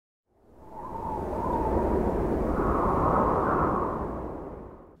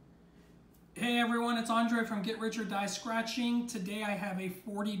Andre from Get Rich or Die Scratching. Today I have a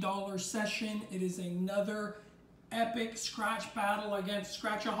 $40 session. It is another epic scratch battle against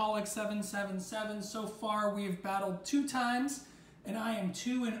Scratch Aholic 777. So far we have battled 2 times and I am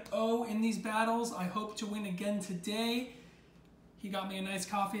 2-0 in these battles. I hope to win again today. He got me a nice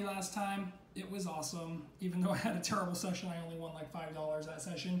coffee last time. It was awesome. Even though I had a terrible session, I only won like $5 that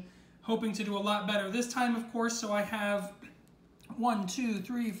session. Hoping to do a lot better this time, of course. So I have 1, 2,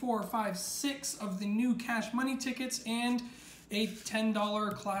 3, 4, 5, 6 of the new Cash Money tickets and a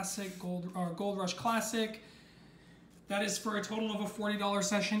 $10 classic Gold Rush Classic. That is for a total of a $40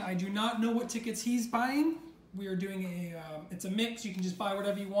 session. I do not know what tickets he's buying. We are doing it's a mix. You can just buy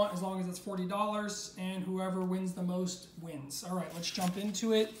whatever you want as long as it's $40, and whoever wins the most wins. All right, let's jump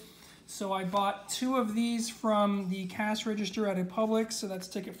into it. So I bought 2 of these from the cash register at Publix, so that's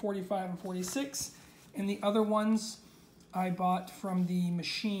ticket 45 and 46, and the other ones I bought from the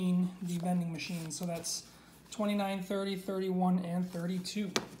machine, the vending machine, so that's 29, 30, 31, and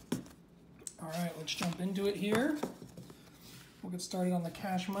 32. All right, let's jump into it here. We'll get started on the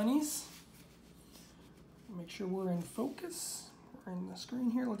Cash Monies. Make sure we're in focus. We're in the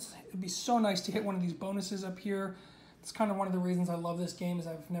screen here. It'd be so nice to hit one of these bonuses up here. It's kind of one of the reasons I love this game is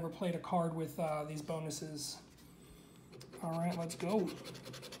I've never played a card with these bonuses. All right, let's go.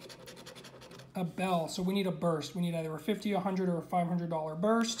 A bell, so we need a burst. We need either a $50, $100, or a $500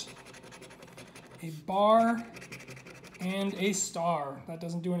 burst. A bar, and a star. That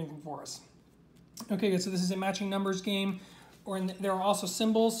doesn't do anything for us. Okay, good, so this is a matching numbers game. There are also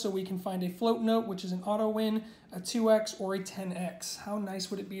symbols, so we can find a float note, which is an auto win, a 2x, or a 10x. How nice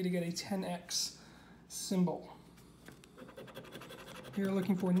would it be to get a 10x symbol? You're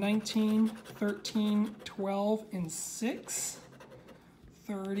looking for 19, 13, 12, and 6,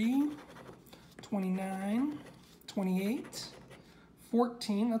 30, 29, 28,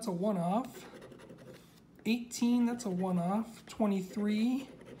 14, that's a one-off, 18, that's a one-off, 23,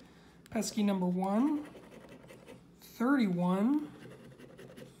 pesky number 1, 31,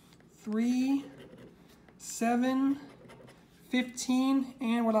 3, 7, 15,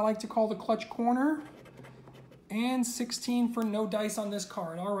 and what I like to call the clutch corner, and 16 for no dice on this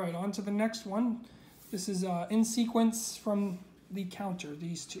card. All right, on to the next one. This is in sequence from the counter,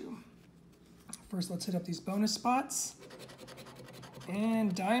 these 2. First, let's hit up these bonus spots.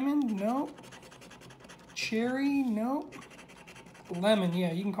 And diamond, nope. Cherry, nope. Lemon,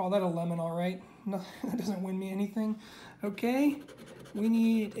 yeah, you can call that a lemon, all right. No, that doesn't win me anything. Okay, we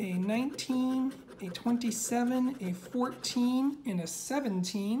need a 19, a 27, a 14, and a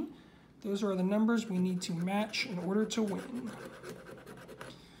 17. Those are the numbers we need to match in order to win.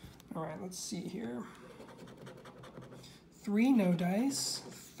 All right, let's see here. 3, no dice.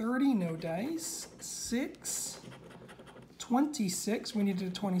 30, no dice. 6, 26, we needed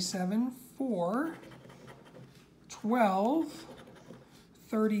a 27. 4, 12,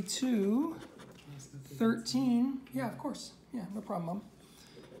 32, 13, yeah, of course, yeah, no problem, Mom.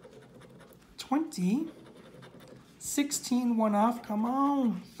 20, 16, one off, come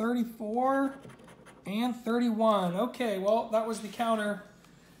on, 34, and 31. Okay, well, that was the counter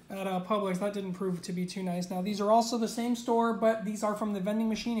at Publix. That didn't prove to be too nice. Now, these are also the same store, but these are from the vending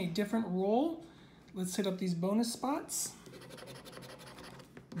machine, a different roll. Let's hit up these bonus spots.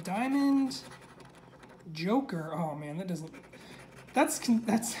 Diamond, Joker, oh man, that doesn't, that's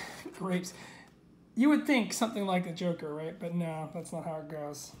grapes. You would think something like the Joker, right? But no, that's not how it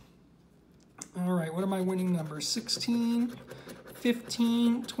goes. All right, what are my winning numbers? 16,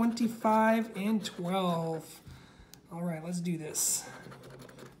 15, 25, and 12. All right, let's do this.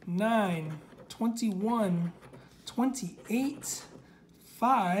 9, 21, 28,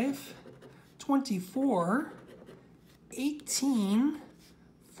 5, 24, 18,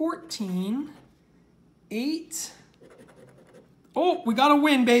 14, 8. Oh, we got a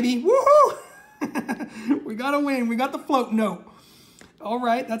win, baby. Woohoo! We got a win. We got the float note. All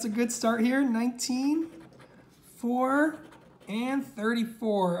right, that's a good start here. 19, 4, and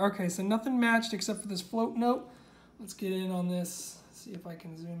 34. Okay, so nothing matched except for this float note. Let's get in on this. See if I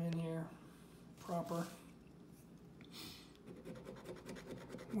can zoom in here proper.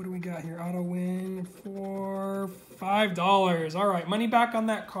 What do we got here? Auto win for $5. All right, money back on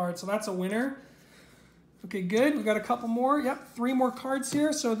that card. So that's a winner. Okay, good. We got a couple more. Yep, 3 more cards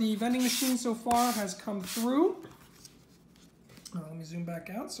here. So the vending machine so far has come through. Let me zoom back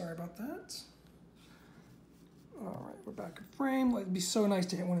out. Sorry about that. All right, we're back in frame. It'd be so nice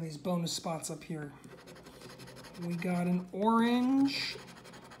to hit one of these bonus spots up here. We got an orange,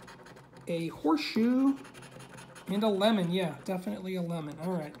 a horseshoe, and a lemon. Yeah, definitely a lemon.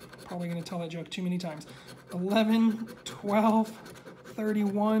 All right, probably going to tell that joke too many times. 11, 12,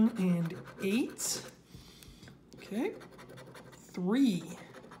 31, and 8. Okay. 3,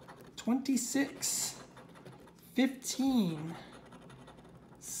 26, 15,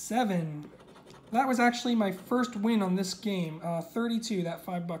 7. That was actually my first win on this game. 32, that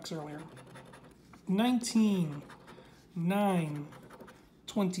 $5 earlier. 19, 9,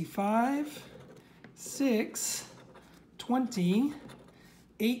 25, 6, 20,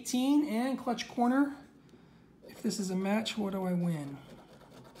 18, and clutch corner. If this is a match, what do I win?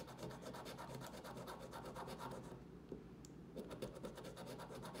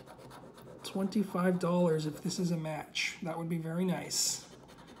 $25 if this is a match. That would be very nice.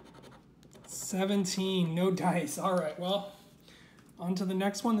 17, no dice. All right, well, on to the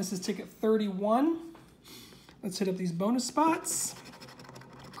next one. This is ticket 31. Let's hit up these bonus spots.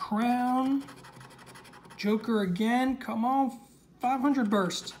 Crown, Joker again, come on, 500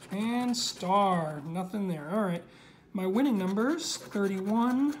 burst, and star, nothing there. All right, my winning numbers,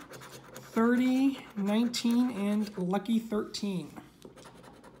 31, 30, 19, and lucky 13.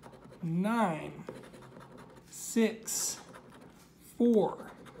 9, 6,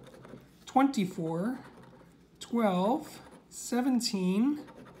 4, 24, 12, 17,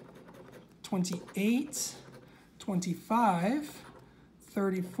 28, 25,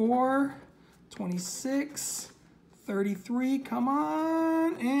 34, 26, 33, come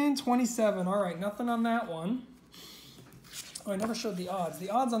on, and 27. All right, nothing on that one. Oh, I never showed the odds.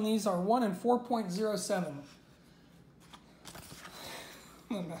 The odds on these are 1 in 4.07.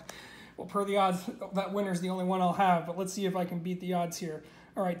 Well, per the odds, that winner's the only one I'll have, but let's see if I can beat the odds here.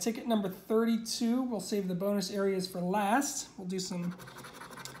 All right, ticket number 32. We'll save the bonus areas for last. We'll do some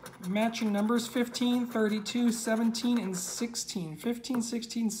matching numbers, 15, 32, 17, and 16. 15,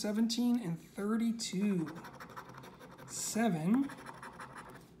 16, 17, and 32. 7,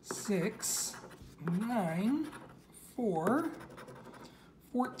 6, 9, 4,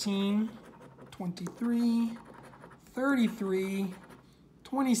 14, 23, 33,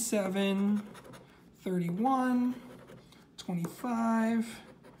 27, 31, 25,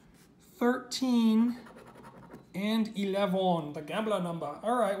 13, and 11, the gambler number.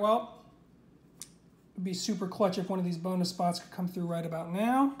 All right, well, it'd be super clutch if one of these bonus spots could come through right about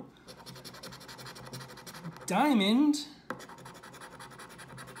now. Diamond,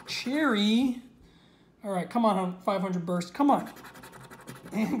 cherry. All right, come on, 500 burst, come on.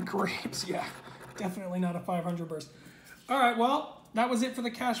 And grapes, yeah, definitely not a 500 burst. All right, well, that was it for the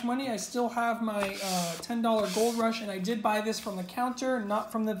cash money. I still have my $10 gold rush, and I did buy this from the counter,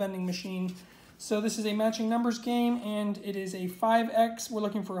 not from the vending machine. So this is a matching numbers game, and it is a 5X. We're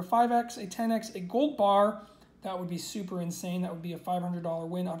looking for a 5X, a 10X, a gold bar. That would be super insane. That would be a $500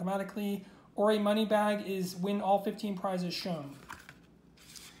 win automatically. Or a money bag is win all 15 prizes shown.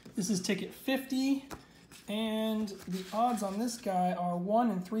 This is ticket 50, and the odds on this guy are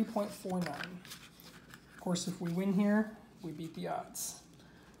 1 in 3.49. Of course, if we win here, we beat the odds.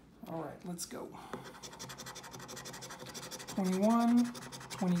 All right, let's go. 21,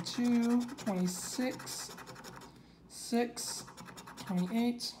 22, 26, 6,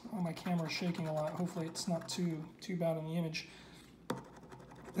 28. Oh, my camera's shaking a lot. Hopefully it's not too bad on the image.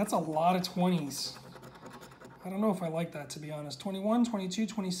 That's a lot of 20s. I don't know if I like that, to be honest. 21, 22,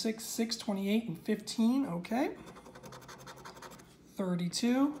 26, 6, 28, and 15. Okay.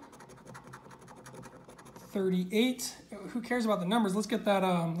 32. 38. Who cares about the numbers? Let's get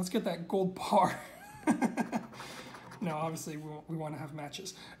that gold bar. No, obviously we want to have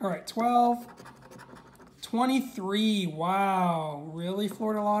matches. All right, 12, 23. Wow, really,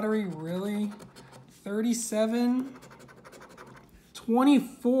 Florida Lottery? Really? 37,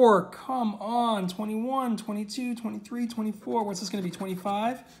 24. Come on. 21, 22, 23, 24. What's this going to be?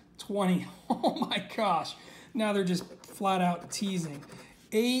 25, 20. Oh my gosh. Now they're just flat out teasing.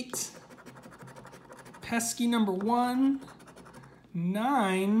 8. Pesky number 1,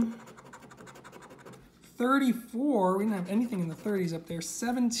 9, 34, we didn't have anything in the 30s up there,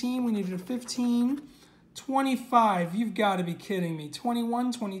 17, we needed a 15, 25, you've got to be kidding me,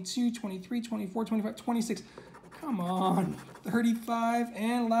 21, 22, 23, 24, 25, 26, come on, 35,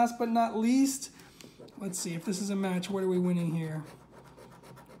 and last but not least, let's see if this is a match, what are we winning here?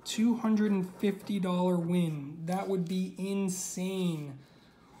 $250 win, that would be insane,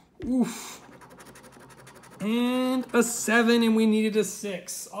 oof. And a 7, and we needed a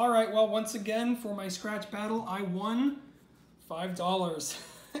 6. All right, well, once again, for my scratch battle, I won $5.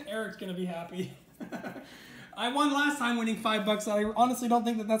 Eric's gonna be happy. I won last time winning $5. I honestly don't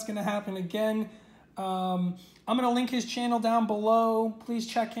think that that's gonna happen again. I'm gonna link his channel down below. Please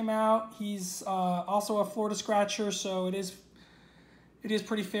check him out. He's also a Florida scratcher, so it is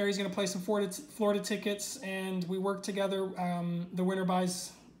pretty fair. He's gonna play some Florida tickets, and we work together. The winner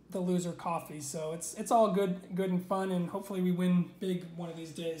buys the loser coffee. So it's all good and fun, and hopefully we win big one of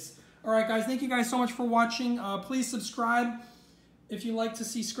these days. All right, guys, thank you guys so much for watching. Please subscribe if you like to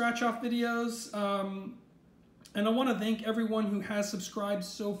see scratch off videos. And I want to thank everyone who has subscribed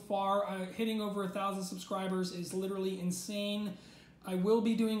so far. Hitting over 1,000 subscribers is literally insane. I will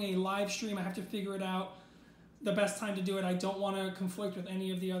be doing a live stream. I have to figure it out the best time to do it. I don't want to conflict with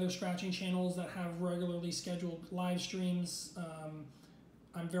any of the other scratching channels that have regularly scheduled live streams.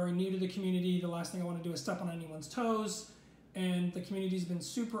 I'm very new to the community. The last thing I want to do is step on anyone's toes. And the community's been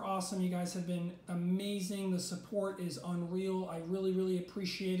super awesome. You guys have been amazing. The support is unreal. I really, really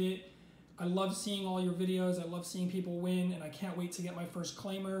appreciate it. I love seeing all your videos. I love seeing people win, and I can't wait to get my first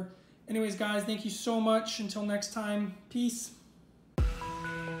claimer. Anyways, guys, thank you so much. Until next time, peace.